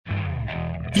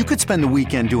You could spend the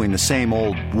weekend doing the same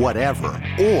old whatever,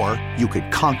 or you could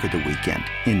conquer the weekend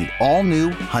in the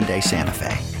all-new Hyundai Santa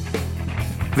Fe.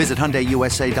 Visit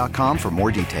HyundaiUSA.com for more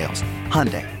details.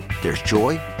 Hyundai, there's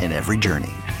joy in every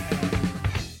journey.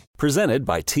 Presented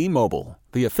by T-Mobile,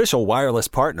 the official wireless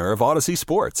partner of Odyssey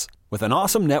Sports. With an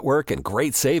awesome network and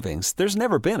great savings, there's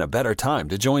never been a better time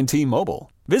to join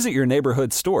T-Mobile. Visit your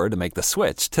neighborhood store to make the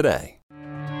switch today.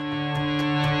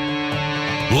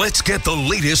 Let's get the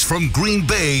latest from Green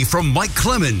Bay from Mike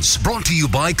Clemens. Brought to you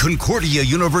by Concordia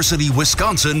University,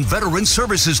 Wisconsin Veteran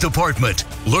Services Department.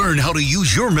 Learn how to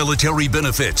use your military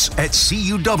benefits at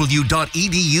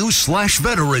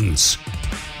cuw.edu/veterans.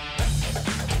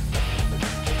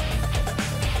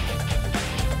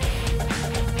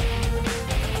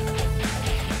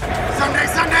 Sunday.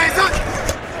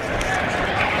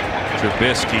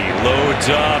 Trubisky loads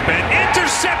up and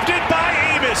intercepted by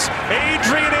Amos.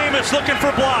 Adrian Amos looking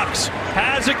for blocks.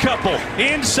 Has a couple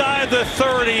inside the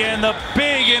 30, and the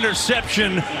big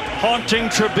interception haunting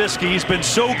Trubisky. He's been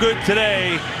so good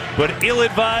today, but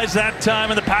ill-advised that time,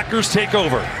 and the Packers take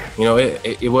over. You know,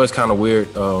 it was kind of weird.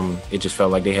 It just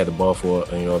felt like they had the ball for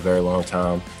a very long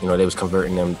time. You know, they was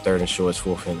converting them third and shorts,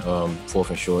 fourth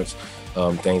and shorts,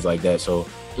 things like that. So,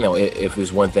 you know, if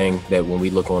there's one thing that when we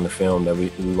look on the film that we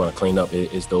want to clean up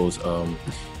is those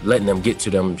letting them get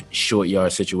to them short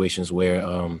yard situations where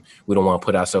we don't want to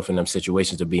put ourselves in them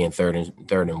situations of being third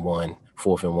and one,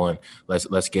 fourth and one.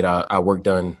 Let's get our work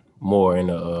done more in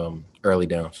the early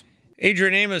downs.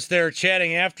 Adrian Amos there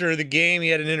chatting after the game. He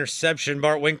had an interception.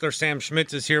 Bart Winkler, Sam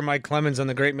Schmitz is here. Mike Clemens on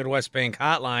the Great Midwest Bank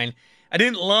Hotline. I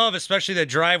didn't love, especially that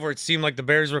drive where it seemed like the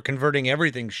Bears were converting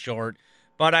everything short.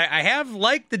 But I have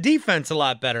liked the defense a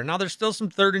lot better. Now, there's still some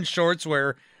third and shorts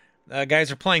where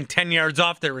guys are playing 10 yards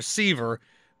off their receiver.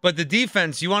 But the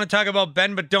defense, you want to talk about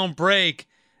bend but don't break.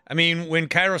 I mean, when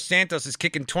Cairo Santos is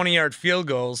kicking 20-yard field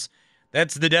goals,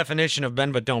 that's the definition of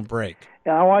bend but don't break.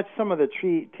 Yeah, I watched some of the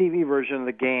TV version of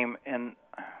the game, and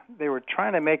they were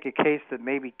trying to make a case that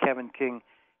maybe Kevin King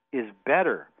is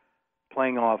better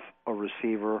playing off a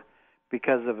receiver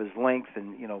because of his length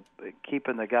and, you know,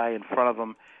 keeping the guy in front of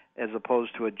him as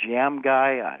opposed to a jam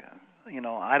guy.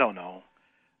 I don't know.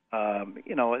 And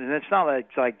it's not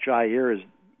like Jair is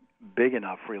big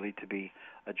enough really to be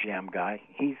a jam guy.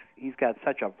 He's got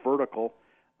such a vertical.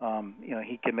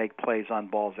 He can make plays on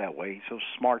balls that way. He's so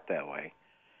smart that way.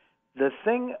 The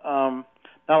thing, now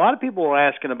a lot of people were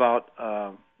asking about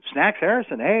Snacks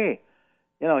Harrison. Hey,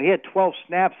 he had 12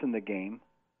 snaps in the game,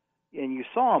 and you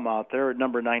saw him out there at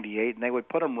number 98, and they would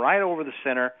put him right over the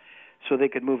center so they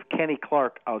could move Kenny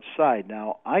Clark outside.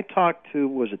 Now, I talked to,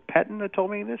 was it Pettin that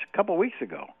told me this a couple of weeks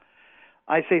ago?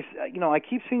 I say, I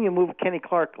keep seeing you move Kenny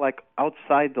Clark like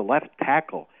outside the left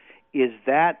tackle. Is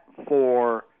that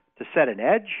to set an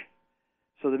edge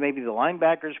so that maybe the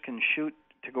linebackers can shoot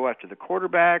to go after the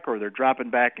quarterback, or they're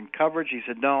dropping back in coverage? He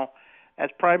said, no,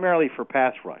 that's primarily for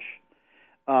pass rush.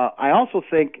 I also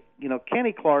think,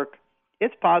 Kenny Clark,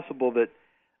 it's possible that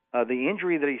the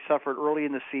injury that he suffered early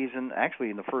in the season, actually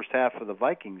in the first half of the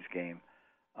Vikings game,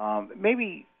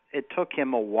 maybe it took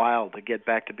him a while to get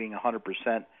back to being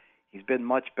 100%. He's been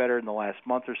much better in the last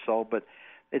month or so, but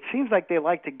it seems like they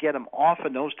like to get him off a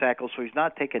nose tackle so he's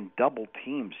not taking double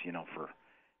teams, for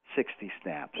 60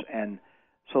 snaps. And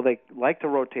so they like to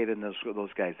rotate in those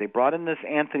guys. They brought in this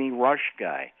Anthony Rush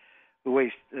guy who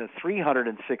weighs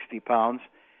 360 pounds,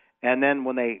 and then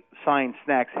when they signed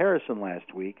Snacks Harrison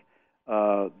last week,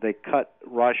 they cut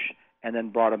Rush and then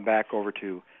brought him back over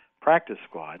to practice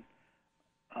squad.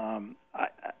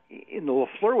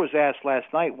 LaFleur was asked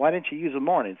last night, why didn't you use him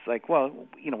more? And it's like, well,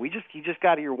 he just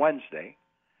got here Wednesday.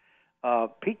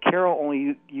 Pete Carroll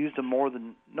only used him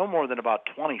no more than about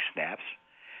 20 snaps.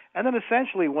 And then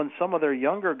essentially when some of their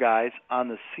younger guys on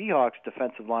the Seahawks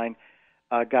defensive line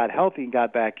got healthy and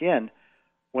got back in,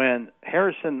 when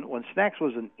Snacks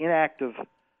was an inactive,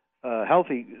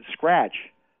 healthy scratch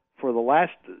for the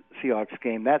last Seahawks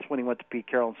game, that's when he went to Pete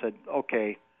Carroll and said,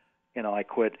 okay, I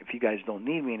quit. If you guys don't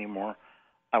need me anymore,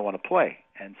 I want to play.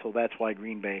 And so that's why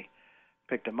Green Bay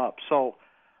picked him up. So,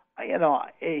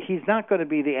 he's not going to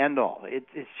be the end-all.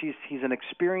 He's an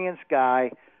experienced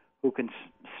guy who can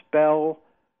spell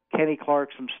Kenny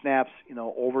Clark some snaps,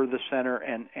 over the center,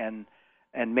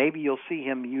 and maybe you'll see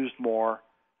him used more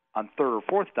on third or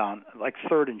fourth down, like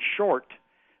third and short.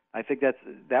 I think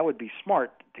that would be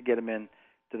smart to get him in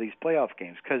to these playoff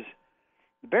games, because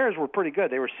the Bears were pretty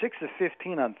good. They were 6 of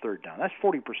 15 on third down. That's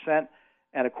 40%,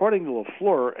 and according to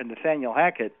LaFleur and Nathaniel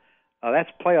Hackett, that's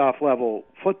playoff-level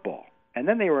football. And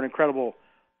then they were an incredible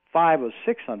 5 of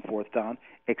 6 on fourth down,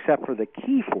 except for the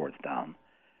key fourth down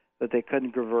that they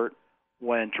couldn't convert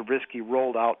when Trubisky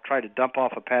rolled out, tried to dump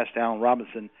off a pass to Allen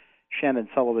Robinson. Shannon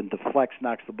Sullivan deflects,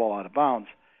 knocks the ball out of bounds,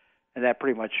 and that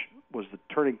pretty much was the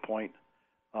turning point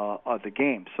of the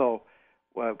game. So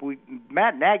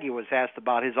Matt Nagy was asked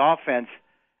about his offense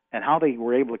and how they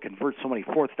were able to convert so many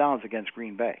fourth downs against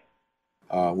Green Bay.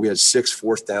 We had 6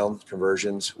 fourth down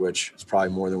conversions, which is probably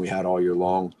more than we had all year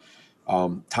long.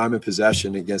 Time of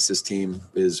possession against this team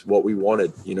is what we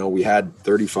wanted. We had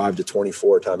 35 to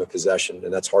 24 time of possession,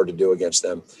 and that's hard to do against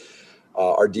them.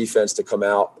 Our defense to come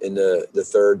out in the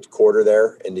third quarter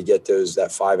there and to get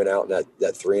that 5 and out and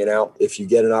that 3 and out. If you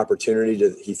get an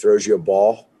opportunity he throws you a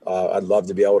ball, I'd love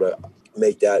to be able to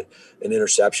make that an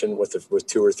interception with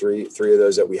 2 or 3 of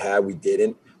those that we had. We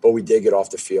didn't, but we did get off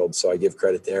the field, so I give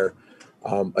credit there.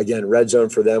 Again, red zone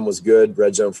for them was good.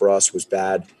 Red zone for us was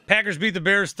bad. Packers beat the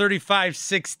Bears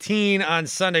 35-16 on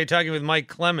Sunday, talking with Mike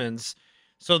Clemens.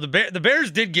 So the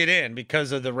Bears did get in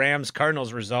because of the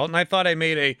Rams-Cardinals result, and I thought I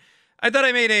made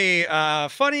a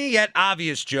funny yet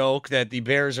obvious joke that the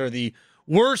Bears are the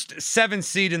worst 7th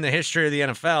seed in the history of the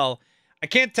NFL. I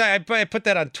can't tell you, I put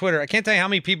that on Twitter. I can't tell you how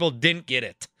many people didn't get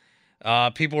it.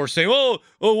 People were saying,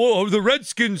 oh, the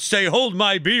Redskins say, hold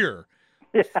my beer.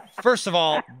 Yeah. First of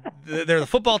all, they're the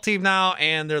football team now,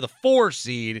 and they're the 4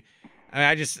 seed.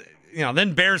 I mean,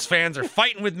 then Bears fans are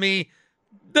fighting with me.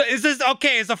 Is this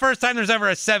okay? It's the first time there's ever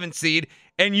a 7th seed,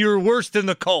 and you're worse than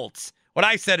the Colts. What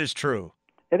I said is true.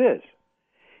 It is.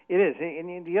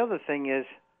 And the other thing is,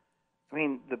 I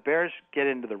mean, the Bears get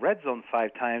into the red zone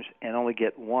 5 times and only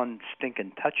get 1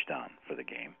 stinking touchdown for the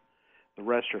game. The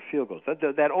rest are field goals.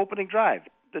 That opening drive,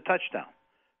 the touchdown.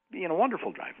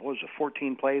 Wonderful drive. What was it,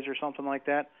 14 plays or something like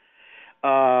that?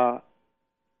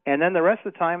 And then the rest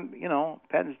of the time,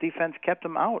 Patton's defense kept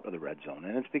them out of the red zone,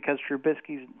 and it's because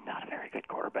Trubisky's not a very good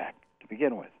quarterback to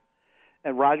begin with.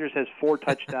 And Rodgers has 4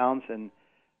 touchdowns, and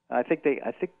I think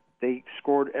they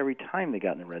scored every time they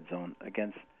got in the red zone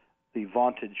against the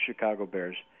vaunted Chicago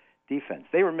Bears defense.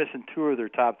 They were missing 2 of their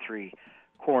top 3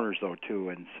 corners, though, too,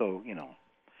 and so,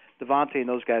 Devontae and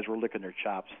those guys were licking their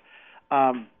chops.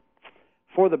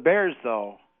 For the Bears,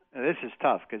 though, this is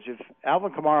tough because if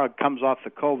Alvin Kamara comes off the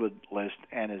COVID list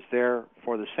and is there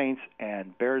for the Saints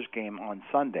and Bears game on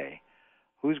Sunday,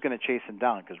 who's going to chase him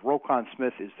down? Because Roquan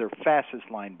Smith is their fastest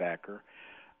linebacker.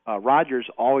 Rodgers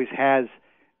always has,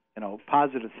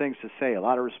 positive things to say. A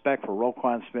lot of respect for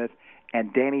Roquan Smith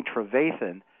and Danny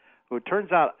Trevathan, who it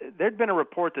turns out there'd been a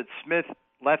report that Smith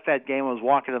left that game and was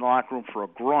walking in the locker room for a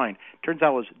groin. Turns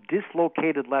out it was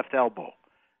dislocated left elbow.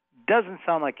 Doesn't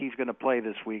sound like he's going to play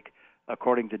this week,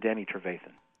 according to Danny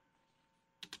Trevathan.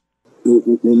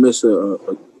 We miss a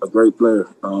great player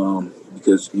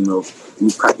because,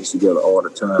 we practice together all the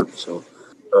time. So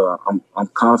I'm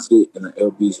confident in the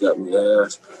LBs that we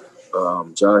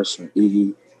have, Josh and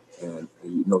Iggy, and,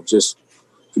 just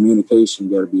communication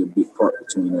got to be a big part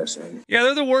between us. Yeah,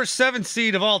 they're the worst 7th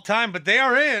seed of all time, but they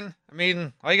are in. I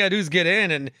mean, all you got to do is get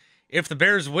in, and if the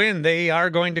Bears win, they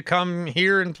are going to come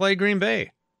here and play Green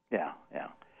Bay. Yeah.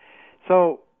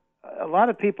 So a lot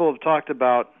of people have talked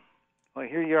about, well,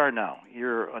 here you are now.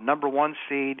 You're a number 1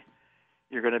 seed.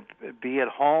 You're going to be at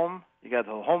home. You got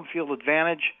the home field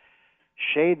advantage.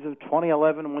 Shades of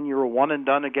 2011 when you were 1 and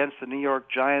done against the New York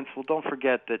Giants. Well, don't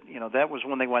forget that, that was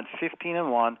when they went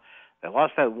 15-1. They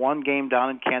lost that 1 game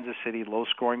down in Kansas City,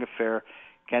 low-scoring affair.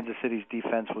 Kansas City's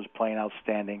defense was playing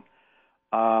outstanding.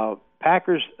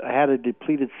 Packers had a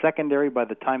depleted secondary by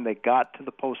the time they got to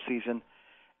the postseason.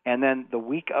 And then the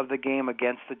week of the game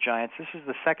against the Giants, this is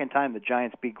the second time the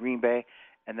Giants beat Green Bay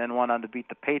and then went on to beat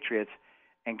the Patriots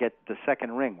and get the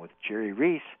second ring with Jerry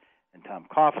Reese and Tom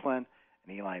Coughlin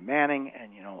and Eli Manning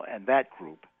and that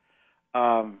group.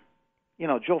 Joe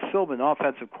Philbin,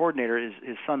 offensive coordinator,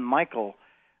 his son Michael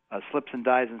slips and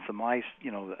dies in some ice,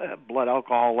 blood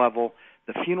alcohol level.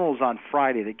 The funeral's on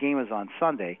Friday. The game is on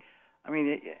Sunday. I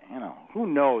mean, who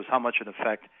knows how much an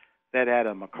effect that had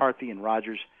on McCarthy and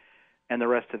Rodgers and the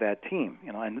rest of that team,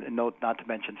 and not to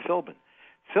mention Philbin.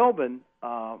 Philbin,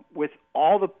 with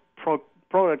all the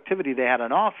productivity they had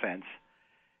on offense,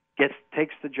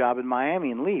 takes the job in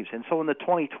Miami and leaves. And so in the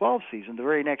 2012 season, the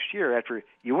very next year, after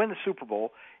you win the Super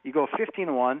Bowl, you go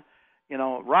 15-1,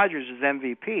 Rodgers is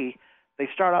MVP. They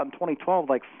start out in 2012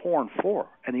 like 4-4,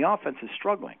 and the offense is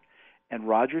struggling. And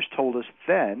Rodgers told us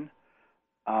then,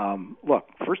 look,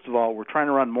 first of all, we're trying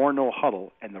to run more no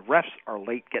huddle, and the refs are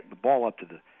late getting the ball up to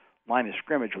the line of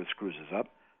scrimmage, which screws us up.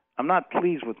 I'm not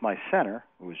pleased with my center,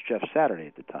 who was Jeff Saturday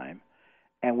at the time,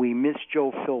 and we missed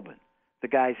Joe Philbin. The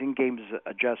guy's in-game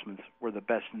adjustments were the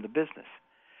best in the business.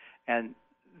 And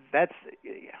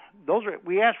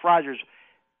we asked Rodgers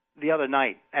the other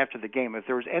night after the game if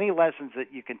there was any lessons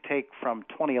that you can take from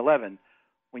 2011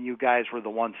 when you guys were the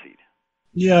 1 seed?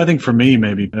 Yeah, I think for me,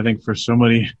 maybe. I think for so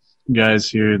many guys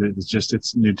here that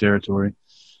it's new territory.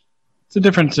 It's a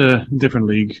different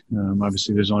league.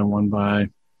 Obviously, there's only one bye.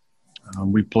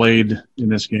 We played in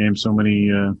this game. So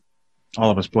many,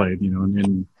 all of us played.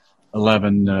 In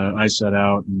 11, I sat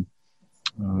out, and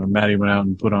Matty went out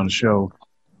and put on a show.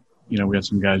 We had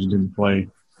some guys who didn't play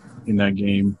in that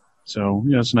game, so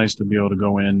it's nice to be able to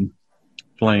go in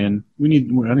playing. I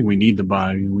think we need the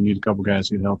bye. We need a couple guys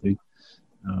to get healthy.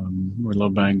 We're a little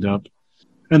banged up.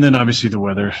 And then obviously the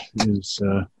weather is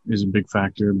a big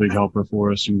factor, a big helper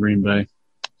for us in Green Bay.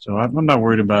 So I'm not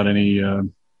worried about any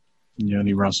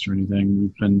rust or anything.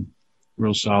 We've been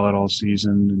real solid all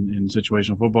season in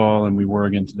situational football, and we were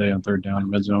again today on third down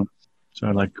in red zone. So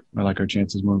I like our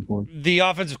chances moving forward. The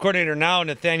offensive coordinator now,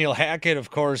 Nathaniel Hackett, of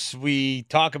course, we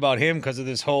talk about him because of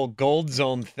this whole gold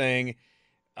zone thing.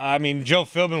 I mean, Joe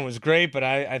Philbin was great, but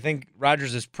I think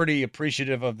Rodgers is pretty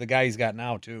appreciative of the guy he's got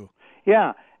now, too.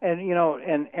 Yeah, and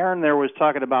and Aaron there was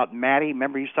talking about Matty.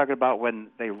 Remember, he was talking about when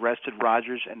they rested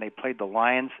Rodgers and they played the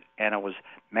Lions, and it was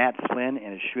Matt Flynn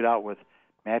in a shootout with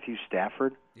Matthew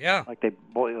Stafford. Yeah.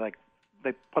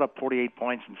 They put up 48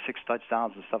 points and 6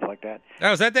 touchdowns and stuff like that.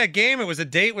 I was at that game. It was a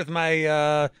date with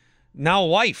my now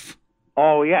wife.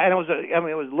 Oh yeah, and it was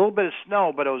a little bit of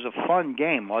snow, but it was a fun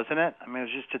game, wasn't it? I mean,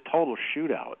 it was just a total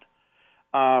shootout.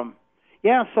 So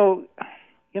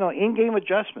in-game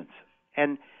adjustments,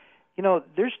 and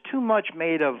there's too much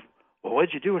made of, well, what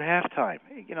did you do at halftime?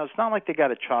 It's not like they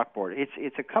got a chalkboard.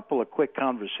 It's a couple of quick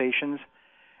conversations,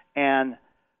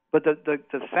 but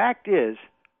the fact is,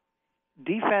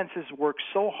 defenses work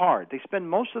so hard. They spend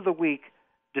most of the week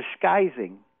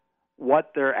disguising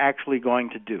what they're actually going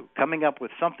to do, coming up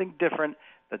with something different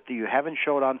that you haven't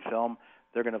showed on film.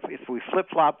 They're going to, if we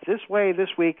flip-flop this way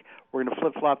this week, we're going to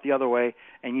flip-flop the other way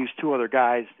and use 2 other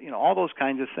guys, all those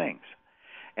kinds of things.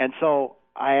 And so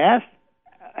I asked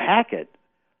Hackett,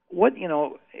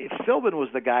 if Philbin was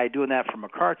the guy doing that for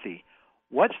McCarthy,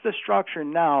 what's the structure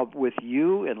now with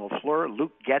you and LaFleur,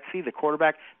 Luke Getsy, the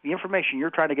quarterback, the information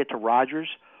you're trying to get to Rodgers,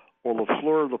 or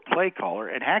LaFleur, the play caller?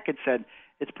 And Hackett said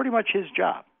it's pretty much his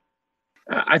job.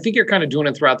 I think you're kind of doing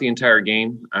it throughout the entire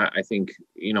game. I think,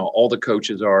 all the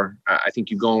coaches are. I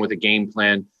think you go in with a game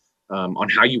plan on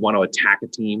how you want to attack a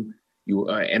team.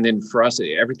 And then for us,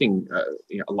 everything,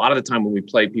 a lot of the time when we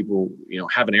play, people,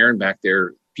 having Aaron back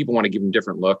there, people want to give him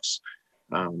different looks.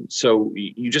 So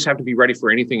you just have to be ready for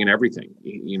anything and everything.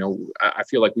 I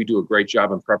feel like we do a great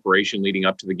job in preparation leading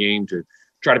up to the game to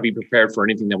try to be prepared for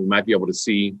anything that we might be able to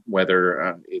see,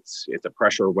 whether it's a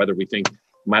pressure or whether we think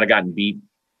we might have gotten beat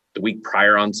the week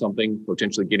prior on something,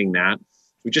 potentially getting that.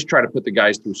 We just try to put the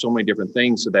guys through so many different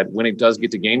things so that when it does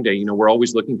get to game day, we're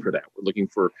always looking for that. We're looking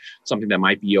for something that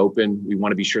might be open. We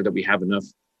want to be sure that we have enough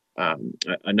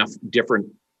different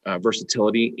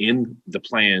versatility in the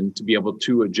plan to be able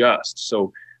to adjust.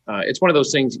 So it's one of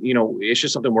those things, it's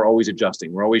just something we're always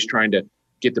adjusting. We're always trying to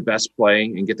get the best play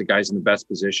and get the guys in the best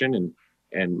position.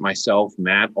 And myself,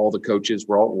 Matt, all the coaches,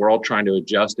 we're all trying to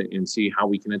adjust and see how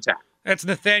we can attack. That's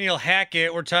Nathaniel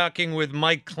Hackett. We're talking with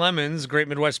Mike Clemens, Great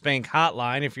Midwest Bank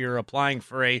Hotline. If you're applying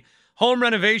for a home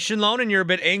renovation loan and you're a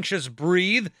bit anxious,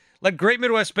 breathe. Let Great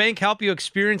Midwest Bank help you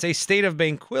experience a state of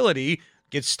tranquility.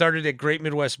 Get started at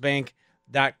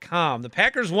greatmidwestbank.com. The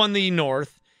Packers won the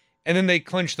North, and then they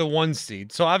clinched the 1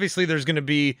 seed. So obviously there's going to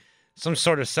be some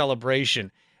sort of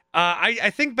celebration.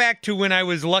 I think back to when I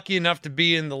was lucky enough to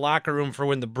be in the locker room for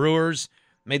when the Brewers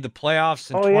made the playoffs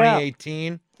in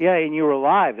 2018. Yeah, and you were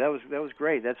live. That was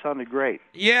great. That sounded great.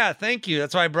 Yeah, thank you.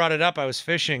 That's why I brought it up. I was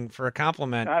fishing for a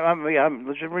compliment. I'm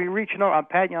reaching over. I'm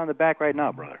patting you on the back right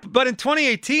now, brother. But in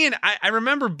 2018, I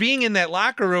remember being in that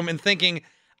locker room and thinking,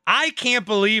 I can't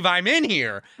believe I'm in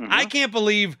here. Mm-hmm. I can't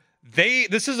believe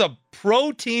this is a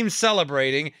pro team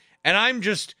celebrating, and I'm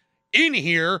just in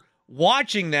here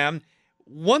watching them.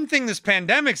 One thing this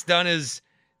pandemic's done is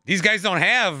these guys don't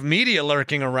have media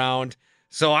lurking around.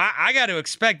 So I got to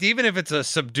expect, even if it's a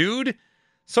subdued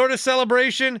sort of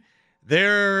celebration,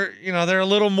 they're a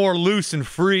little more loose and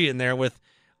free in there with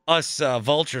us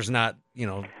vultures not,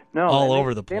 all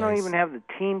over the place. They don't even have the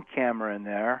team camera in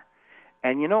there.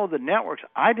 And, the networks,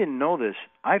 I didn't know this.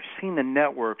 I've seen the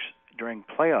networks during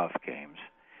playoff games.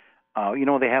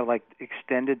 They have,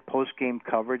 extended post-game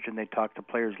coverage, and they talk to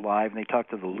players live, and they talk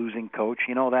to the losing coach.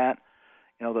 You know that?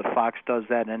 That Fox does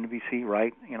that in NBC,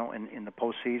 right? In the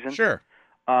postseason. Sure.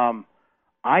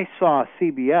 I saw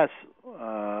CBS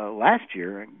last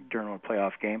year during a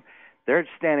playoff game. They're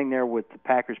standing there with the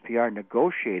Packers PR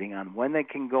negotiating on when they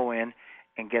can go in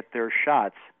and get their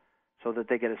shots so that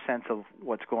they get a sense of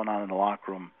what's going on in the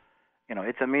locker room.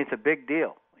 It's a big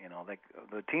deal. You know,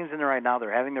 the teams in there right now,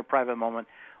 they're having their private moment.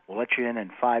 We'll let you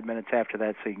in 5 minutes after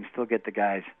that, so you can still get the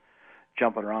guys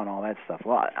jumping around, all that stuff.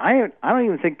 Well, I don't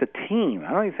even think the team,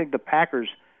 I don't even think the Packers,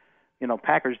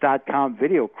 Packers.com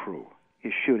video crew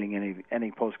is shooting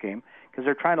any post game because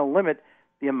they're trying to limit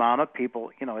the amount of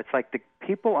people. You know, it's like the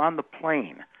people on the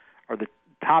plane are the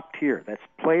top tier. That's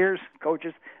players,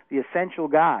 coaches, the essential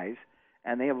guys,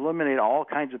 and they have eliminated all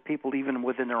kinds of people, even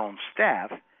within their own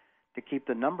staff, to keep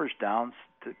the numbers down.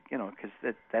 Because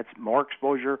that's more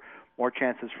exposure, more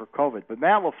chances for COVID. But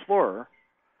Matt LaFleur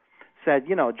said,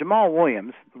 Jamal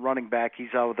Williams, the running back,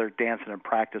 he's out there dancing in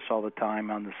practice all the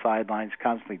time on the sidelines,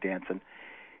 constantly dancing.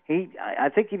 I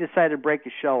think he decided to break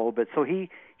his shell a little bit. So he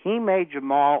made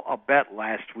Jamal a bet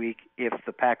last week if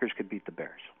the Packers could beat the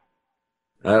Bears.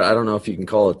 I don't know if you can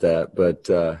call it that,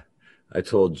 but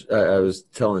I was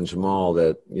telling Jamal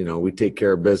that, we take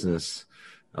care of business.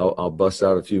 I'll bust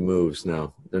out a few moves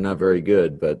now. They're not very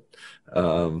good, but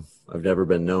I've never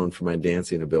been known for my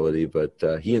dancing ability, but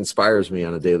he inspires me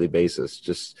on a daily basis,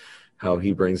 just how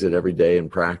he brings it every day in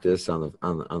practice on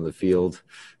the field.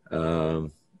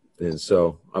 And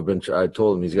so I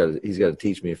told him he's got to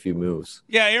teach me a few moves.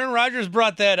 Yeah, Aaron Rodgers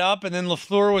brought that up, and then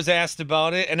LaFleur was asked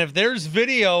about it. And if there's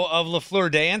video of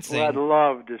LaFleur dancing, well, I'd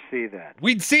love to see that.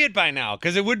 We'd see it by now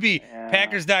because it would be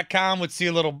Packers.com would see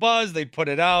a little buzz. They'd put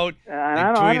it out.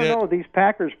 I don't know these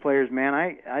Packers players,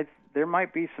 man. There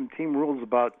might be some team rules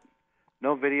about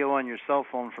no video on your cell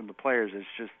phone from the players. It's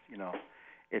just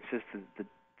it's just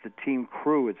the team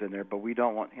crew is in there, but we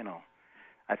don't want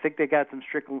I think they got some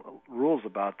strict rules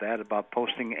about that, about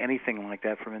posting anything like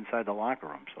that from inside the locker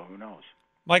room, so who knows.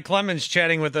 Mike Clemens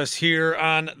chatting with us here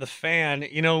on The Fan.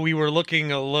 We were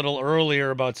looking a little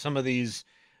earlier about some of these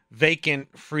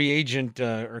vacant free agent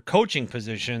or coaching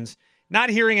positions. Not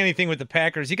hearing anything with the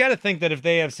Packers. You got to think that if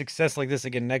they have success like this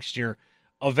again next year,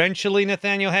 eventually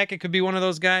Nathaniel Hackett could be one of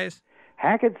those guys?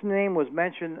 Hackett's name was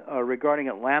mentioned regarding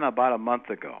Atlanta about a month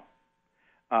ago.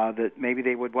 That maybe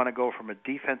they would want to go from a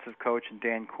defensive coach and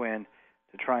Dan Quinn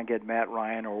to try and get Matt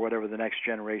Ryan or whatever the next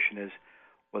generation is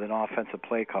with an offensive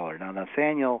play caller. Now,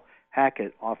 Nathaniel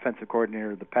Hackett, offensive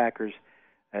coordinator of the Packers,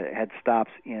 had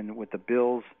stops in with the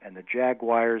Bills and the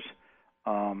Jaguars,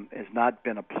 has not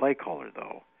been a play caller,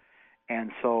 though.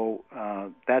 And so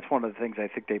that's one of the things I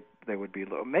think they would be.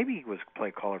 Maybe he was a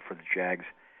play caller for the Jags,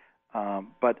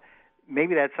 but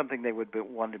maybe that's something they would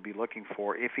want to be looking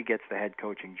for if he gets the head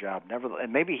coaching job.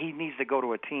 And maybe he needs to go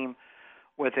to a team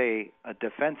with a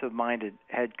defensive-minded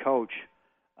head coach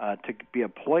to be a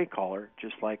play caller,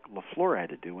 just like LaFleur had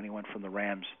to do when he went from the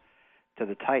Rams to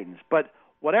the Titans. But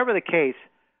whatever the case,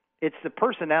 it's the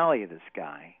personality of this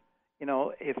guy.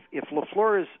 If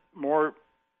LaFleur is more,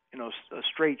 a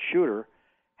straight shooter,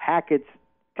 Hackett's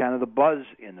kind of the buzz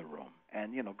in the room,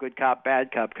 and good cop,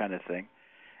 bad cop kind of thing.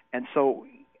 And so,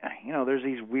 there's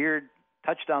these weird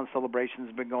touchdown celebrations that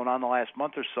have been going on the last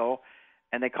month or so,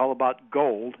 and they call about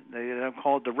gold. They don't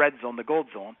call it the red zone, the gold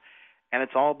zone. And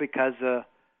it's all because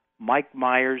Mike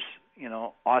Myers,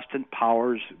 Austin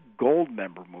Powers Gold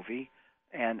Member movie,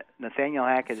 and Nathaniel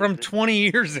Hackett. From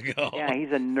 20 years ago. Yeah, he's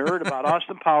a nerd about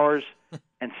Austin Powers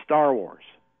and Star Wars.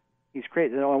 He's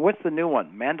crazy. And what's the new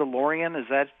one? Mandalorian? Is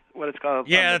that what it's called?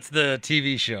 Yeah, that's the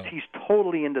TV show. He's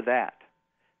totally into that.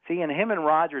 See, and him and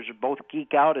Rodgers are both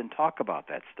geek out and talk about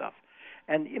that stuff.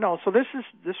 And, so this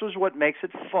was what makes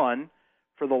it fun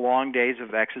for the long days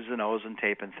of X's and O's and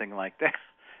tape and things like that.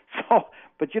 So,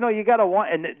 but, you got to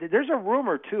want – and there's a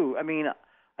rumor, too. I mean,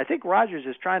 I think Rodgers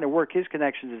is trying to work his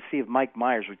connections to see if Mike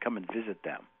Myers would come and visit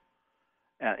them,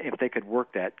 if they could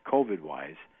work that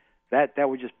COVID-wise. That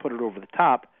would just put it over the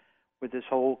top with this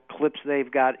whole clips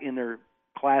they've got in their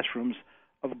classrooms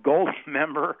of Gold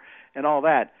Member and all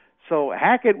that. So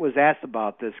Hackett was asked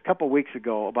about this a couple of weeks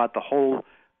ago about the whole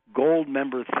Gold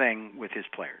Member thing with his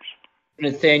players.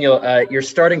 Nathaniel, your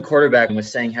starting quarterback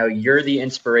was saying how you're the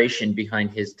inspiration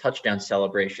behind his touchdown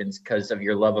celebrations because of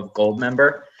your love of Gold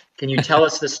Member. Can you tell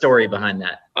us the story behind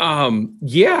that?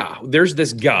 Yeah, there's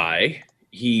this guy.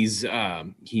 He's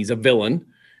a villain.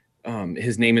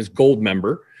 His name is Gold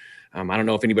Member. I don't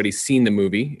know if anybody's seen the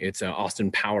movie. It's an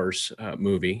Austin Powers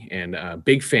movie, and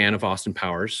big fan of Austin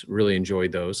Powers. Really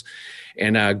enjoyed those.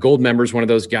 And Gold Member is one of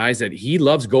those guys that he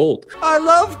loves gold. I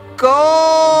love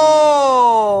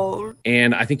gold.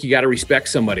 And I think you got to respect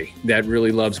somebody that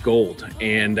really loves gold.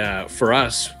 And for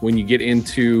us, when you get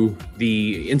into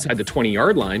inside the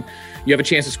 20-yard line, you have a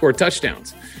chance to score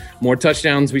touchdowns. More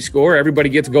touchdowns we score, everybody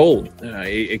gets gold.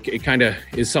 It kind of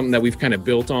is something that we've kind of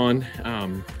built on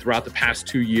throughout the past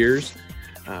 2 years.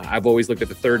 I've always looked at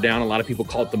the third down. A lot of people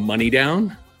call it the money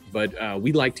down, but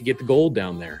we like to get the gold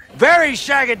down there. Very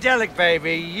shagadelic,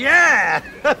 baby. Yeah.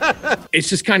 It's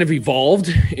just kind of evolved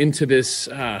into this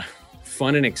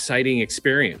fun and exciting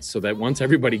experience, so that once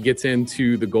everybody gets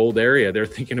into the gold area, they're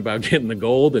thinking about getting the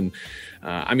gold. And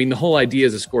the whole idea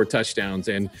is to score touchdowns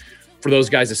and for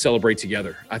those guys to celebrate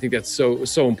together. I think that's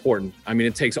so important.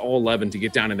 It takes all 11 to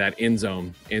get down in that end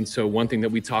zone. And so one thing that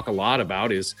we talk a lot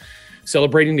about is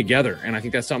celebrating together. And I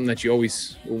think that's something that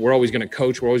we're always going to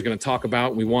coach. We're always going to talk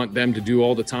about. We want them to do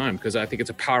all the time, because I think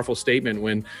it's a powerful statement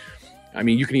when,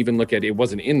 you can even look at, it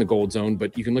wasn't in the gold zone,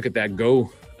 but you can look at that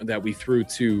go that we threw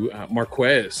to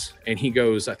Marquez, and he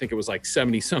goes, I think it was like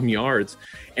 70 some yards.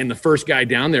 And the first guy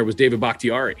down there was David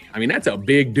Bakhtiari. That's a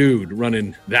big dude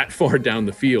running that far down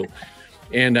the field.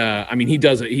 And he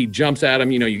does it. He jumps at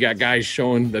him. You got guys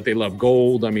showing that they love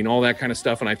gold. All that kind of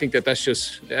stuff. And I think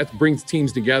that brings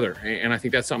teams together. And I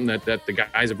think that's something that the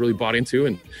guys have really bought into,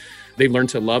 and they've learned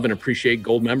to love and appreciate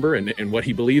Goldmember and what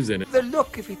he believes in. The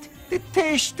look of it, the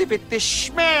taste of it, the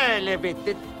smell of it,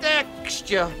 the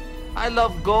texture. I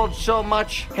love gold so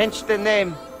much, hence the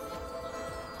name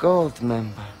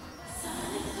Goldmember.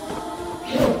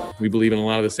 We believe in a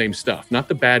lot of the same stuff, not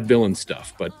the bad villain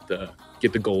stuff, but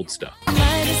get the gold stuff.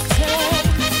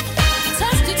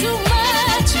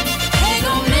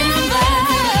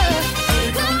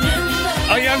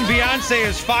 A young Beyonce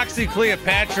is Foxy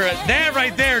Cleopatra. That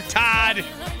right there, Todd,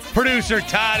 producer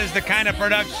Todd, is the kind of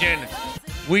production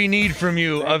we need from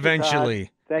you eventually.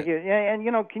 Thank you. Yeah,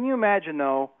 and can you imagine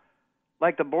though,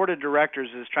 like the board of directors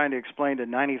is trying to explain to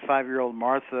 95-year-old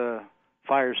Martha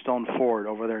Firestone Ford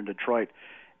over there in Detroit.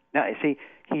 Now, see,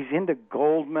 he's into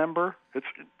Goldmember.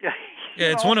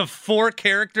 It's one of 4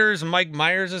 characters Mike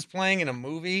Myers is playing in a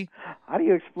movie. How do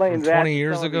you explain that? 20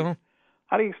 years ago.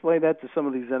 How do you explain that to some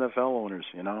of these NFL owners,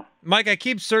 Mike, I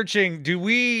keep searching. Do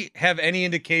we have any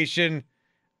indication?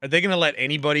 Are they going to let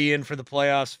anybody in for the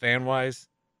playoffs, fan-wise?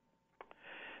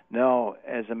 No.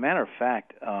 As a matter of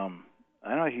fact, I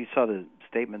don't know if you saw the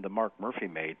statement that Mark Murphy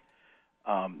made.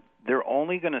 They're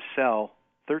only going to sell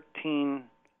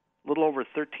little over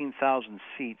 13,000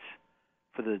 seats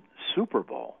for the Super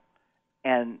Bowl.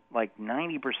 And like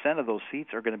 90% of those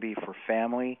seats are going to be for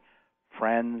family,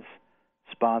 friends,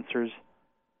 sponsors.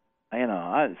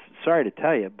 I'm sorry to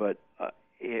tell you, but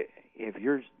if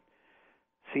you're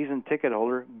season ticket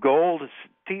holder, gold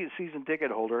season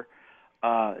ticket holder,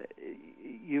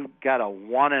 you've got a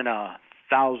 1 in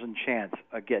 1,000 chance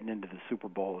of getting into the Super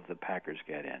Bowl if the Packers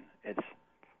get in.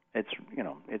 It's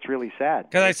really sad.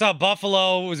 Because I saw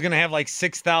Buffalo was going to have like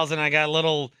 6,000. I got a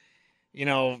little,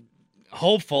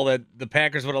 hopeful that the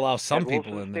Packers would allow some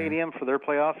people in there. Stadium for their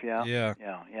playoff, yeah. Yeah.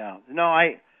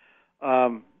 No,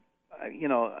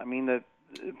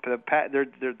 the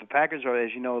Packers are,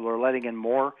 as you know, they're letting in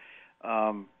more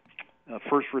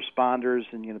first responders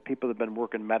and people that have been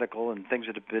working medical and things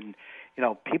that have been,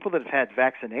 people that have had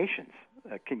vaccinations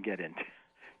can get into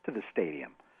the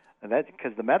stadium. And that's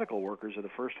because the medical workers are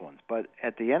the first ones. But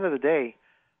at the end of the day,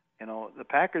 the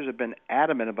Packers have been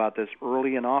adamant about this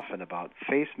early and often about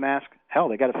face mask. Hell,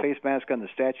 they got a face mask on the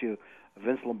statue of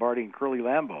Vince Lombardi and Curly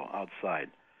Lambeau outside.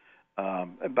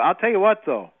 But I'll tell you what,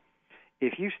 though,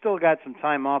 if you still got some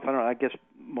time off, I guess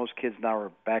most kids now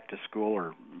are back to school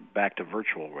or back to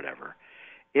virtual or whatever.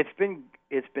 It's been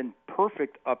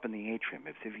perfect up in the atrium.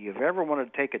 If you've ever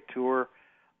wanted to take a tour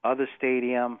of the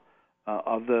stadium,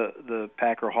 of the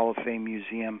Packer Hall of Fame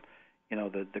Museum,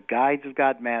 the guides have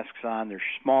got masks on. They're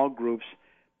small groups,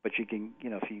 but you can,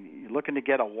 if you're looking to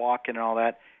get a walk in and all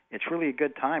that, it's really a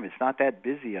good time. It's not that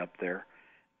busy up there,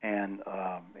 and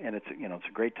it's it's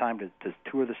a great time to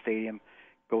tour the stadium,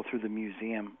 go through the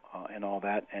museum and all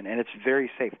that, and it's very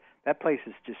safe. That place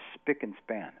is just spick and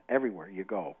span everywhere you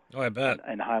go. Oh, I bet.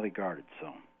 And highly guarded.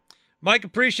 So, Mike,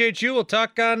 appreciate you. We'll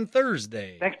talk on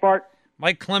Thursday. Thanks, Bart.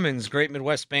 Mike Clemens, Great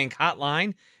Midwest Bank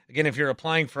Hotline. Again, if you're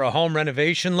applying for a home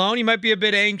renovation loan, you might be a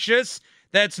bit anxious.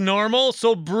 That's normal,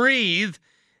 so breathe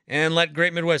and let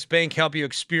Great Midwest Bank help you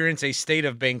experience a state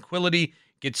of tranquility.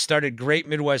 Get started,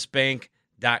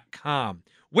 greatmidwestbank.com.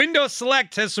 Windows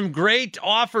Select has some great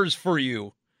offers for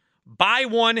you. Buy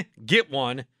one, get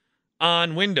one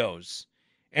on Windows.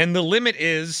 And the limit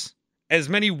is as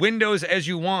many windows as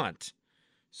you want.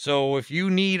 So if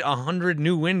you need 100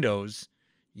 new windows,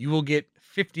 you will get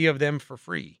 50 of them for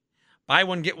free. Buy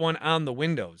one, get one on the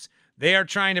Windows. They are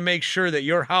trying to make sure that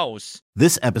your house...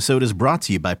 This episode is brought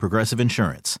to you by Progressive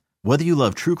Insurance. Whether you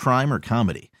love true crime or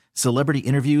comedy, celebrity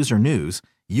interviews or news,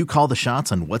 you call the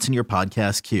shots on what's in your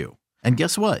podcast queue. And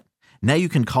guess what? Now you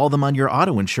can call them on your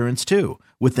auto insurance too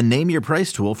with the Name Your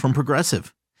Price tool from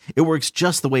Progressive. It works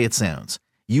just the way it sounds.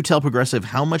 You tell Progressive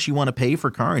how much you want to pay for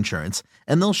car insurance,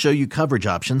 and they'll show you coverage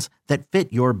options that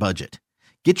fit your budget.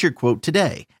 Get your quote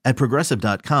today at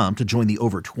Progressive.com to join the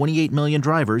over 28 million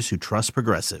drivers who trust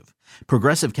Progressive.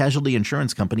 Progressive Casualty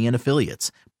Insurance Company and Affiliates.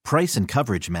 Price and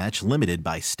coverage match limited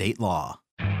by state law.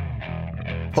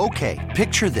 Okay,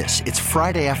 picture this. It's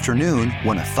Friday afternoon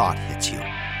when a thought hits you.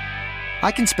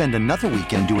 I can spend another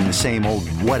weekend doing the same old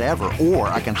whatever, or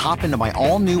I can hop into my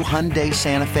all-new Hyundai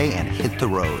Santa Fe and hit the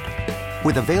road.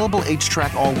 With available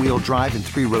H-Track all-wheel drive and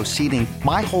 3-row seating,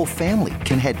 my whole family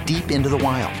can head deep into the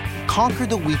wild. Conquer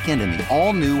the weekend in the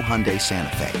all-new Hyundai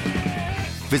Santa Fe.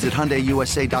 Visit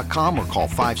HyundaiUSA.com or call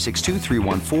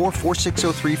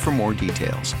 562-314-4603 for more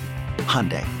details.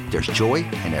 Hyundai, there's joy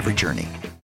in every journey.